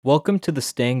Welcome to the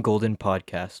Staying Golden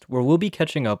podcast, where we'll be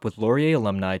catching up with Laurier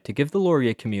alumni to give the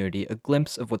Laurier community a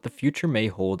glimpse of what the future may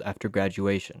hold after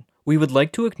graduation. We would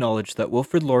like to acknowledge that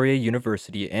Wilfrid Laurier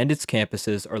University and its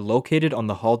campuses are located on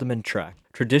the Haldimand Tract,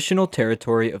 traditional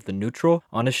territory of the Neutral,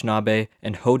 Anishinaabe,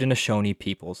 and Haudenosaunee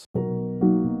peoples.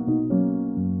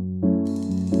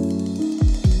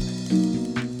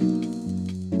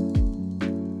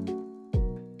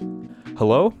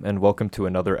 Hello, and welcome to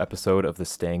another episode of the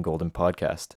Staying Golden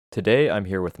podcast. Today, I'm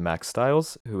here with Max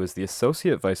Stiles, who is the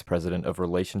Associate Vice President of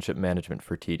Relationship Management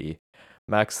for TD.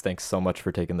 Max, thanks so much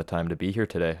for taking the time to be here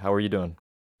today. How are you doing?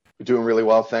 Doing really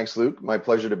well. Thanks, Luke. My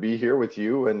pleasure to be here with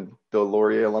you and the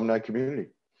Laurier alumni community.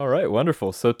 All right,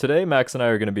 wonderful. So today, Max and I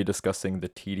are going to be discussing the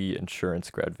TD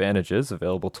Insurance Gradvantages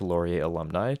available to Laurier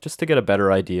alumni, just to get a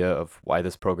better idea of why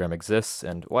this program exists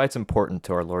and why it's important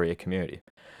to our Laurier community.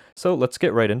 So let's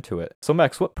get right into it. So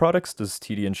Max, what products does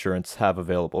TD Insurance have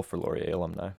available for Laurier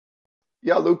alumni?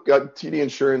 Yeah, Luke, TD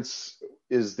Insurance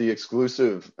is the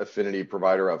exclusive affinity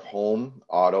provider of home,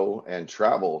 auto, and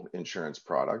travel insurance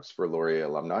products for Laurier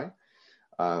alumni.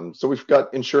 So we've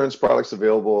got insurance products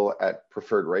available at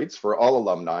preferred rates for all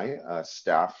alumni,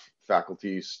 staff,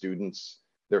 faculty, students,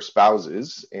 their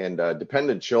spouses, and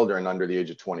dependent children under the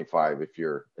age of 25 if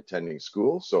you're attending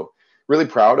school. So really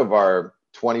proud of our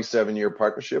 27-year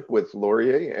partnership with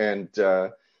Laurier, and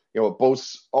it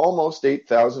boasts almost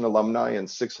 8,000 alumni and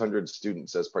 600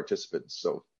 students as participants.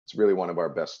 So it's really one of our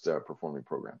best performing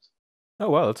programs. Oh,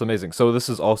 wow, that's amazing. So this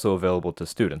is also available to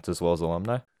students as well as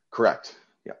alumni? Correct.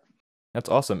 Yeah. That's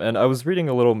awesome. And I was reading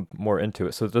a little more into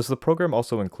it. So does the program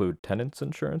also include tenants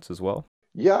insurance as well?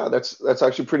 Yeah, that's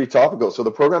actually pretty topical. So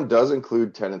the program does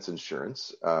include tenants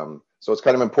insurance. So it's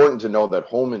kind of important to know that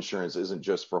home insurance isn't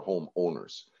just for home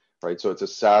owners, right? So it's a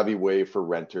savvy way for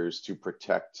renters to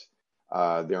protect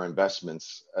their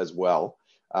investments as well.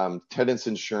 Tenants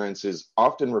insurance is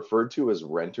often referred to as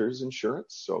renters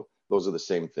insurance. So those are the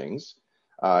same things.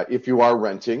 If you are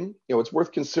renting, it's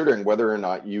worth considering whether or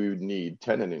not you need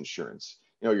tenant insurance.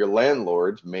 Your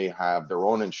landlord may have their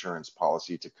own insurance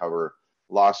policy to cover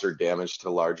loss or damage to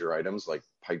larger items like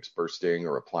pipes bursting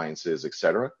or appliances,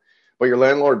 etc. But your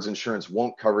landlord's insurance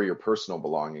won't cover your personal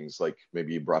belongings, like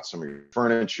maybe you brought some of your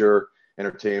furniture,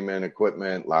 entertainment,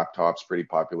 equipment, laptops, pretty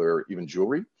popular, even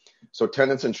jewelry. So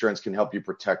tenants insurance can help you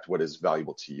protect what is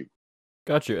valuable to you.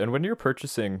 Got you. And when you're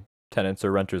purchasing tenants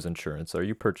or renters insurance, are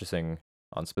you purchasing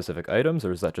on specific items,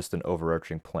 or is that just an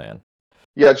overarching plan?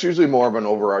 Yeah, it's usually more of an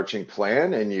overarching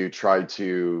plan, and you try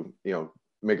to,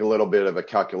 make a little bit of a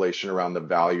calculation around the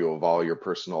value of all your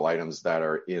personal items that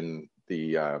are in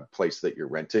the place that you're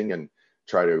renting, and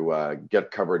try to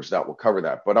get coverage that will cover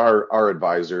that. But our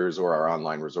advisors or our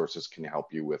online resources can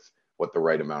help you with what the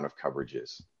right amount of coverage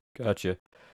is. Gotcha.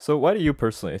 So why do you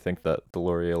personally think that the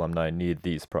Laurier alumni need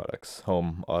these products,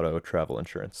 home, auto, travel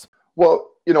insurance? Well,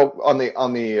 on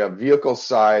the vehicle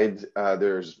side,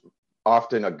 there's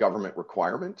often a government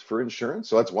requirement for insurance.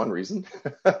 So that's one reason.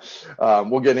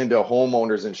 We'll get into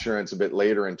homeowners insurance a bit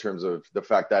later in terms of the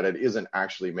fact that it isn't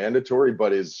actually mandatory,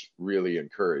 but is really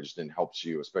encouraged and helps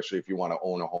you, especially if you want to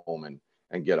own a home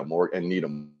and get and need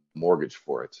a mortgage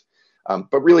for it.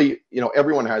 But really,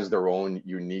 everyone has their own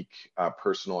unique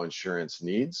personal insurance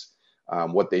needs,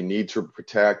 what they need to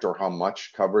protect or how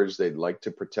much coverage they'd like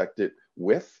to protect it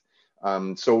with.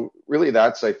 So really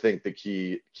that's, I think, the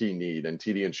key need, and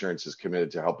TD Insurance is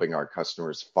committed to helping our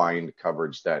customers find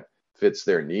coverage that fits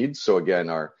their needs. So again,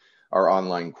 our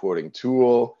online quoting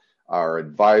tool, our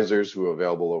advisors who are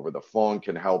available over the phone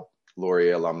can help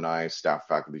Laurier alumni, staff,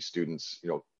 faculty, students,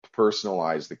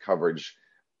 personalize the coverage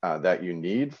that you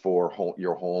need for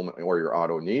your home or your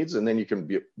auto needs. And then you can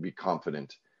be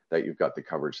confident that you've got the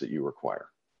coverage that you require.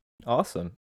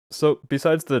 Awesome. So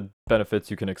besides the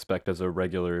benefits you can expect as a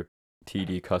regular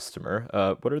TD customer,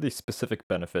 what are the specific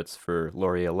benefits for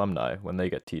Laurier alumni when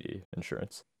they get TD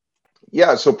insurance?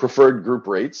 Yeah, so preferred group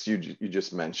rates you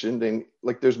just mentioned, and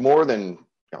there's more than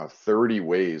 30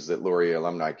 ways that Laurier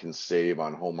alumni can save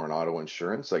on home or auto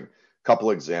insurance. Like a couple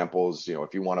examples,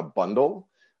 if you want to bundle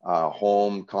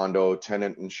home, condo,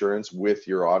 tenant insurance with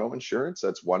your auto insurance,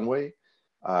 that's one way.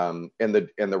 And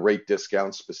the rate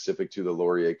discounts specific to the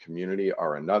Laurier community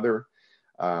are another.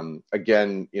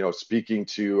 Again, speaking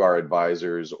to our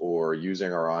advisors or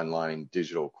using our online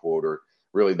digital quoter,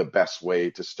 really the best way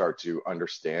to start to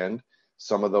understand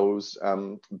some of those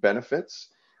benefits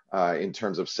in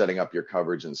terms of setting up your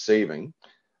coverage and saving.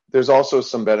 There's also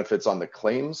some benefits on the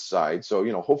claims side. So,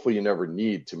 hopefully you never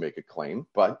need to make a claim,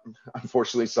 but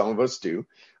unfortunately some of us do.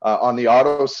 On the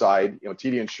auto side,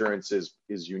 TD Insurance is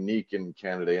unique in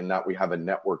Canada in that we have a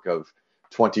network of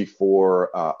 24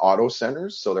 auto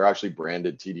centers. So they're actually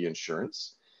branded TD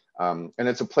Insurance. And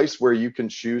it's a place where you can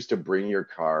choose to bring your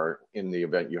car in the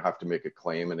event you have to make a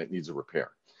claim and it needs a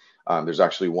repair. There's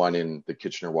actually one in the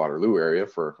Kitchener-Waterloo area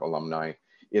for alumni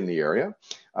in the area.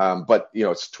 But,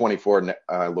 it's 24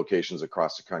 locations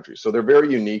across the country. So they're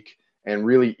very unique and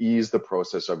really ease the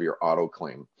process of your auto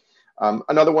claim.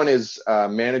 Another one is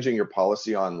managing your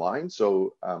policy online.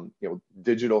 So,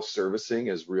 digital servicing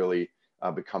has really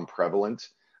become prevalent,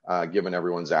 given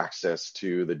everyone's access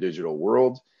to the digital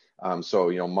world.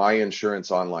 So, My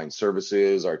Insurance Online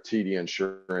Services, our TD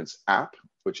Insurance app,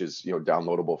 which is,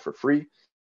 downloadable for free,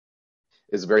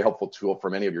 is a very helpful tool for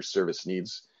many of your service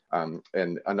needs.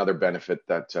 And another benefit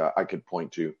that I could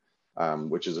point to,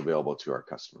 which is available to our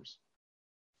customers.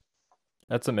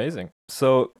 That's amazing.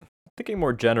 So, thinking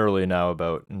more generally now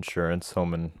about insurance,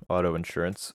 home and auto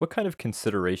insurance, what kind of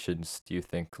considerations do you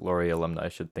think Laurier alumni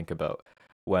should think about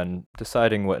when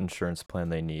deciding what insurance plan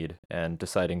they need and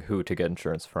deciding who to get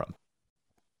insurance from?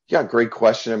 Yeah, great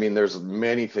question. I mean, there's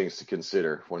many things to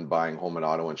consider when buying home and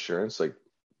auto insurance. Like,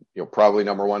 probably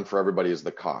number one for everybody is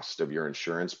the cost of your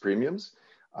insurance premiums.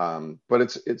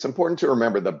 But it's important to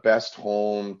remember the best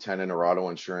home, tenant, or auto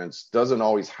insurance doesn't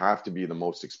always have to be the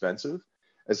most expensive,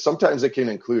 as sometimes it can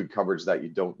include coverage that you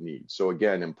don't need. So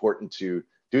again, important to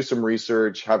do some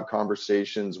research, have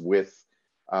conversations with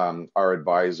our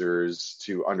advisors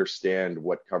to understand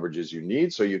what coverages you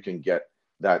need so you can get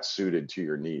that suited to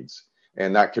your needs.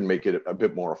 And that can make it a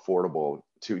bit more affordable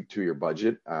to your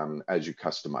budget as you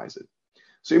customize it.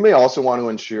 So you may also want to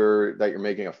ensure that you're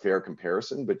making a fair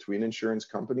comparison between insurance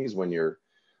companies when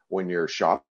you're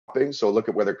shopping. So look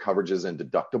at whether coverages and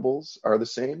deductibles are the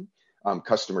same.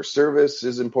 Customer service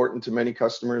is important to many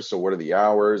customers. So what are the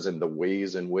hours and the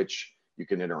ways in which you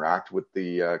can interact with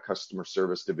the customer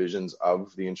service divisions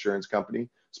of the insurance company,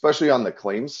 especially on the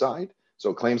claims side.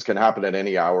 So claims can happen at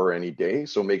any hour, any day.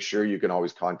 So make sure you can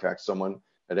always contact someone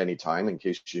at any time in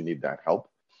case you need that help.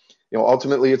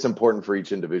 Ultimately, it's important for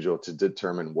each individual to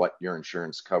determine what your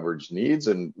insurance coverage needs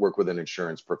and work with an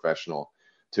insurance professional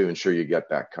to ensure you get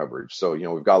that coverage. So,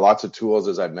 we've got lots of tools,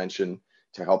 as I've mentioned,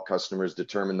 to help customers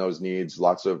determine those needs,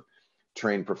 lots of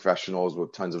trained professionals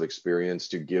with tons of experience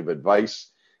to give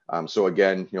advice. So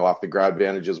again, off the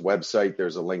GradVantage's website,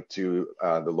 there's a link to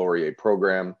the Laurier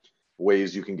program,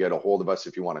 ways you can get a hold of us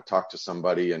if you want to talk to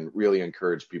somebody, and really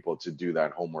encourage people to do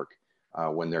that homework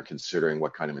when they're considering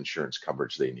what kind of insurance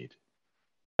coverage they need.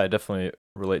 I definitely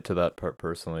relate to that part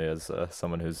personally as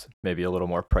someone who's maybe a little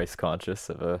more price conscious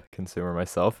of a consumer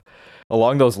myself.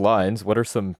 Along those lines, what are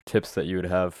some tips that you would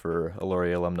have for a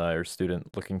Laurier alumni or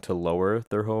student looking to lower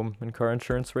their home and car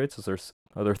insurance rates?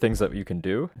 Are there things that you can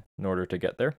do in order to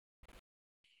get there?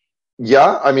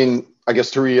 Yeah, I mean, I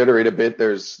guess to reiterate a bit,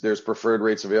 there's preferred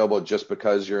rates available just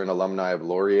because you're an alumni of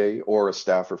Laurier or a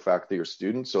staff or faculty or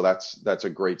student. So that's a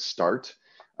great start.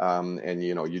 And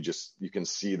you can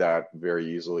see that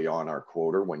very easily on our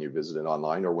quoter when you visit it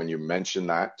online, or when you mention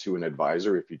that to an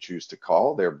advisor. If you choose to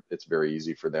call there, it's very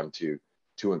easy for them to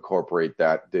incorporate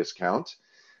that discount.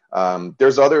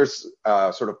 There's others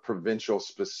sort of provincial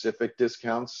specific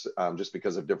discounts just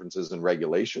because of differences in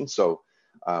regulation. So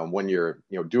when you're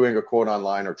doing a quote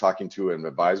online or talking to an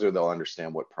advisor, they'll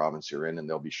understand what province you're in and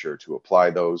they'll be sure to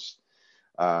apply those.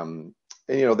 And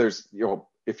there's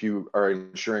if you are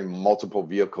insuring multiple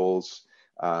vehicles,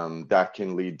 that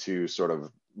can lead to sort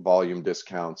of volume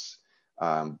discounts.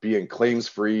 Being claims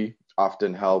free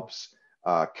often helps.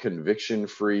 Conviction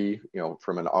free,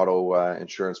 from an auto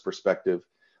insurance perspective.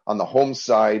 On the home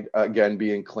side, again,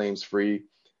 being claims free,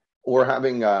 or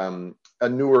having a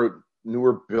newer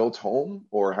built home,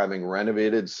 or having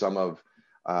renovated some of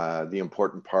the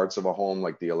important parts of a home,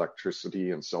 like the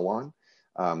electricity and so on.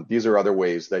 These are other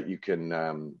ways that you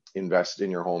can invest in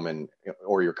your home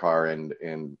or your car,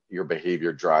 and your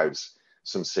behavior drives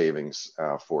some savings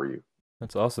for you.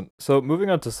 That's awesome. So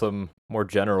moving on to some more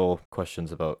general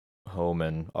questions about home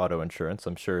and auto insurance.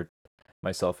 I'm sure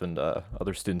myself and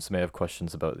other students may have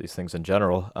questions about these things in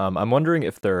general. I'm wondering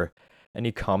if there are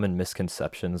any common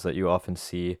misconceptions that you often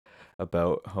see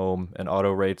about home and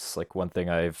auto rates. Like, one thing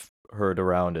I've heard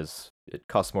around is it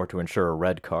costs more to insure a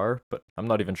red car, but I'm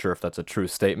not even sure if that's a true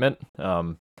statement.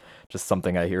 Just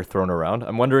something I hear thrown around.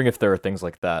 I'm wondering if there are things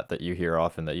like that you hear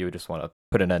often that you would just want to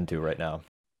put an end to right now.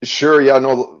 Sure. Yeah.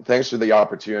 No. Thanks for the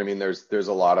opportunity. I mean, there's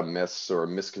a lot of myths or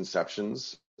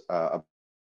misconceptions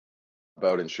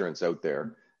about insurance out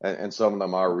there, and some of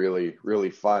them are really, really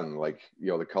fun, like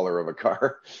the color of a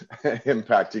car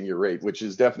impacting your rate, which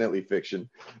is definitely fiction,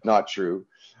 not true.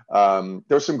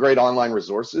 There's some great online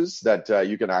resources that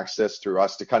you can access through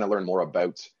us to kind of learn more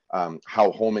about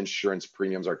how home insurance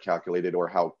premiums are calculated or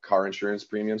how car insurance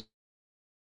premiums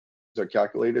are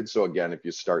calculated. So again, if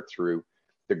you start through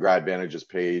the Grad Advantages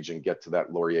page and get to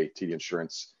that Laurier TD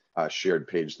Insurance shared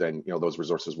page, then those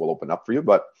resources will open up for you.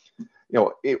 But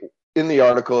in the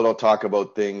article, it'll talk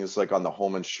about things like on the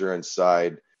home insurance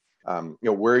side,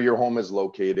 where your home is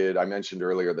located. I mentioned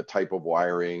earlier the type of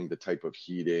wiring, the type of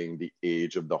heating, the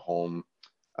age of the home,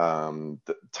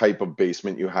 the type of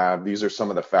basement you have. These are some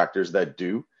of the factors that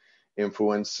do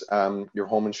influence your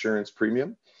home insurance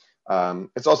premium.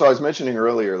 It's also, I was mentioning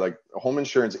earlier, like home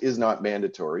insurance is not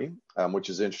mandatory, which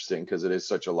is interesting because it is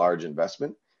such a large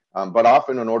investment. But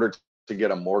often, in order to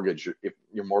get a mortgage, if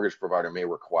your mortgage provider may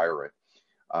require it,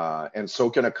 and so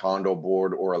can a condo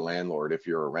board or a landlord if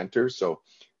you're a renter. So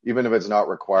even if it's not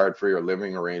required for your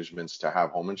living arrangements to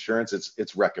have home insurance,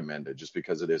 it's recommended just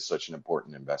because it is such an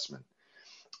important investment.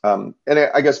 And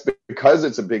I guess because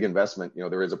it's a big investment,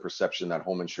 there is a perception that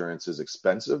home insurance is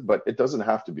expensive, but it doesn't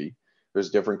have to be. There's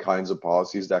different kinds of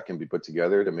policies that can be put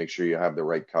together to make sure you have the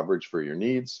right coverage for your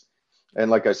needs.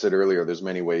 And like I said earlier, there's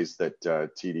many ways that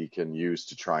TD can use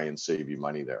to try and save you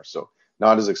money there. So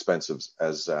not as expensive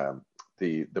as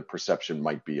the perception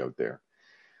might be out there.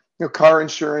 Car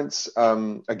insurance,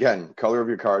 again, color of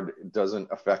your car doesn't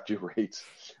affect your rate.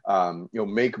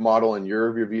 Make, model, and year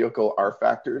of your vehicle are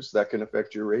factors that can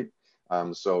affect your rate.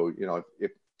 So,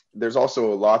 if there's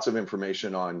also lots of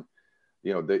information on,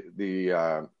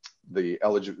 the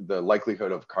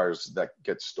likelihood of cars that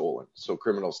get stolen. So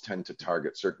criminals tend to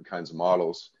target certain kinds of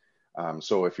models.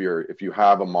 So if you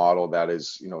have a model that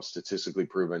is, statistically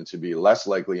proven to be less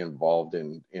likely involved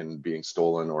in being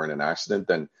stolen or in an accident,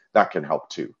 then that can help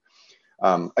too.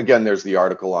 Again, there's the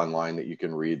article online that you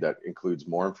can read that includes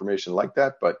more information like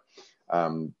that, but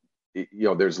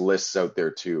there's lists out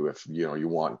there too. If you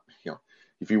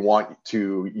want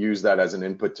to use that as an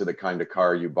input to the kind of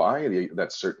car you buy,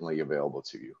 that's certainly available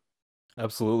to you.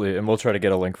 Absolutely. And we'll try to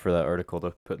get a link for that article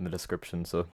to put in the description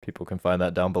so people can find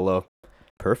that down below.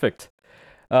 Perfect.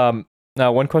 Now,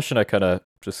 one question I kind of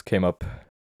just came up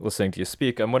listening to you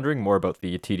speak. I'm wondering more about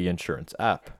the TD Insurance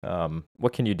app.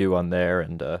 What can you do on there,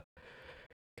 and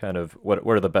kind of what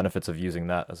are the benefits of using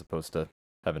that as opposed to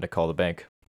having to call the bank?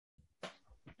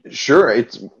 Sure.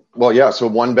 Well, yeah. So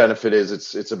one benefit is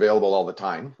it's available all the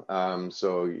time.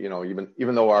 So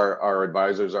even though our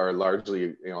advisors are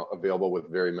largely available with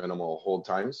very minimal hold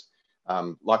times,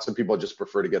 lots of people just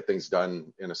prefer to get things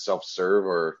done in a self-serve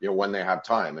or when they have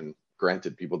time. And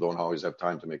granted, people don't always have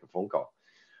time to make a phone call.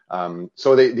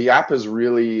 So the app is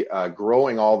really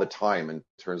growing all the time in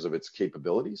terms of its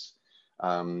capabilities.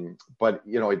 But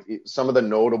some of the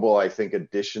notable, I think,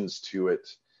 additions to it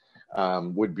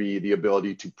would be the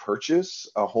ability to purchase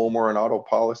a home or an auto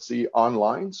policy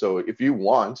online. So if you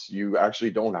want, you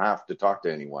actually don't have to talk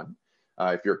to anyone.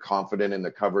 If you're confident in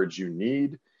the coverage you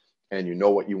need and you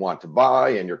know what you want to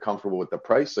buy and you're comfortable with the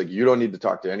price, like you don't need to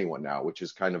talk to anyone now, which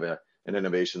is kind of an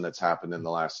innovation that's happened in the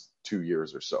last 2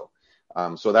 years or so.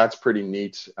 So that's pretty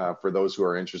neat for those who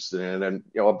are interested in it. And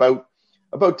about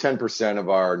 10% of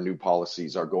our new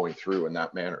policies are going through in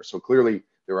that manner. So clearly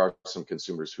there are some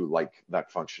consumers who like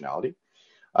that functionality.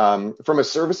 From a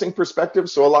servicing perspective,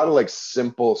 so a lot of like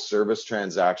simple service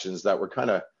transactions that were kind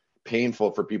of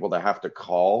painful for people to have to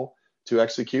call to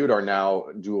execute are now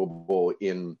doable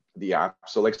in the app.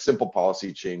 So like simple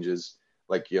policy changes,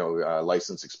 like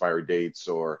license expiry dates,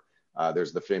 or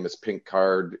there's the famous pink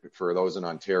card for those in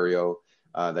Ontario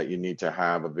that you need to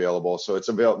have available. So it's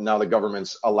available now. The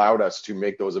government's allowed us to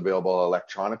make those available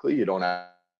electronically. You don't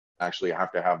actually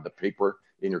have to have the paper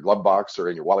in your glove box or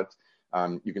in your wallet.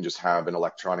 You can just have an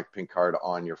electronic pink card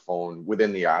on your phone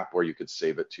within the app, or you could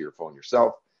save it to your phone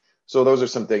yourself. So those are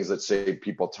some things that save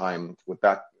people time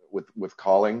with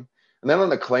calling. And then on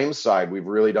the claims side, we've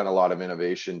really done a lot of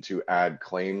innovation to add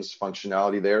claims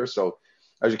functionality there. So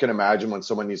as you can imagine, when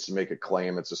someone needs to make a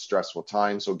claim, it's a stressful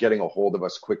time. So getting a hold of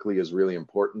us quickly is really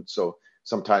important. So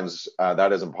sometimes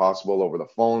that isn't possible over the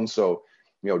phone. So,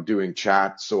 doing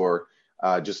chats or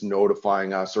just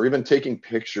notifying us, or even taking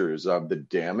pictures of the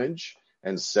damage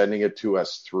and sending it to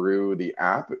us through the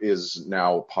app is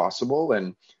now possible.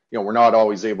 And, we're not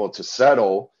always able to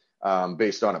settle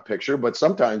based on a picture, but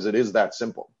sometimes it is that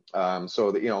simple.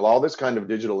 So that, all this kind of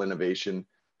digital innovation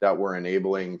that we're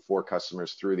enabling for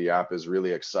customers through the app is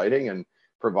really exciting and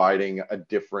providing a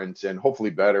different and hopefully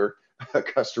better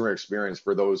customer experience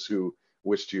for those who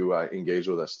wish to engage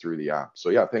with us through the app. So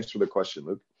yeah, thanks for the question,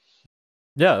 Luke.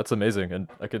 Yeah, that's amazing, and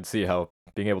I could see how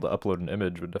being able to upload an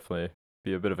image would definitely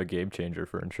be a bit of a game changer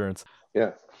for insurance.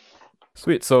 Yeah.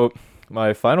 Sweet. So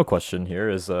my final question here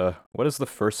is, what is the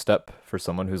first step for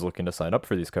someone who's looking to sign up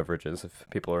for these coverages if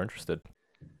people are interested?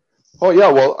 Oh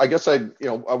yeah, well, I guess I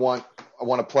want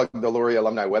to plug the Laurier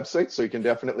Alumni website, so you can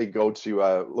definitely go to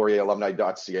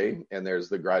laurieralumni.ca, and there's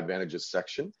the Grad Advantages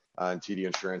section, and TD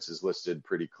Insurance is listed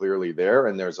pretty clearly there,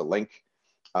 and there's a link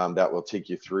that will take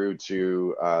you through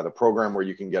to the program where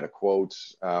you can get a quote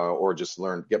or just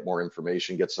get more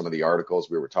information, get some of the articles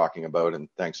we were talking about, and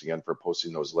thanks again for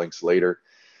posting those links later.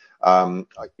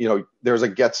 There's a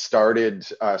get started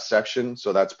section,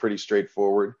 so that's pretty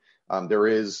straightforward. There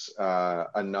is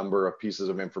a number of pieces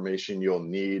of information you'll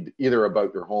need either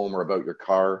about your home or about your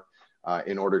car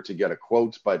in order to get a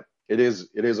quote, but it is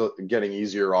getting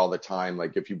easier all the time.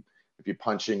 Like if you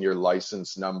punch in your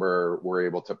license number, we're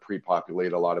able to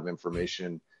pre-populate a lot of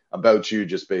information about you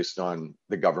just based on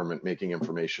the government making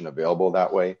information available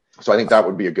that way. So I think that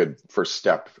would be a good first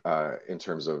step in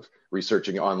terms of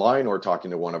researching online or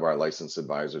talking to one of our licensed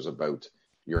advisors about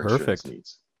your insurance Perfect.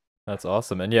 needs. That's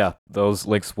awesome. And yeah, those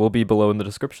links will be below in the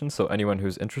description. So anyone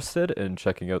who's interested in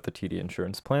checking out the TD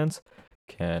insurance plans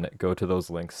can go to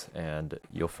those links and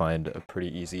you'll find a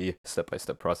pretty easy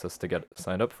step-by-step process to get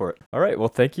signed up for it. All right. Well,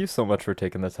 thank you so much for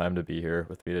taking the time to be here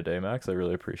with me today, Max. I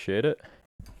really appreciate it.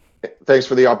 Thanks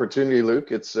for the opportunity,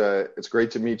 Luke. It's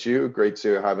great to meet you. Great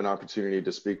to have an opportunity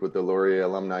to speak with the Laurier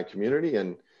alumni community,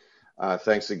 and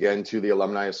thanks again to the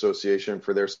Alumni Association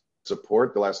for their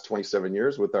support the last 27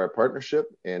 years with our partnership,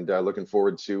 and looking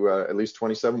forward to at least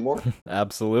 27 more.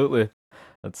 Absolutely.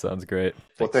 That sounds great.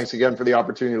 Well, Thanks. thanks again for the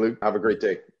opportunity, Luke. Have a great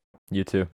day. You too.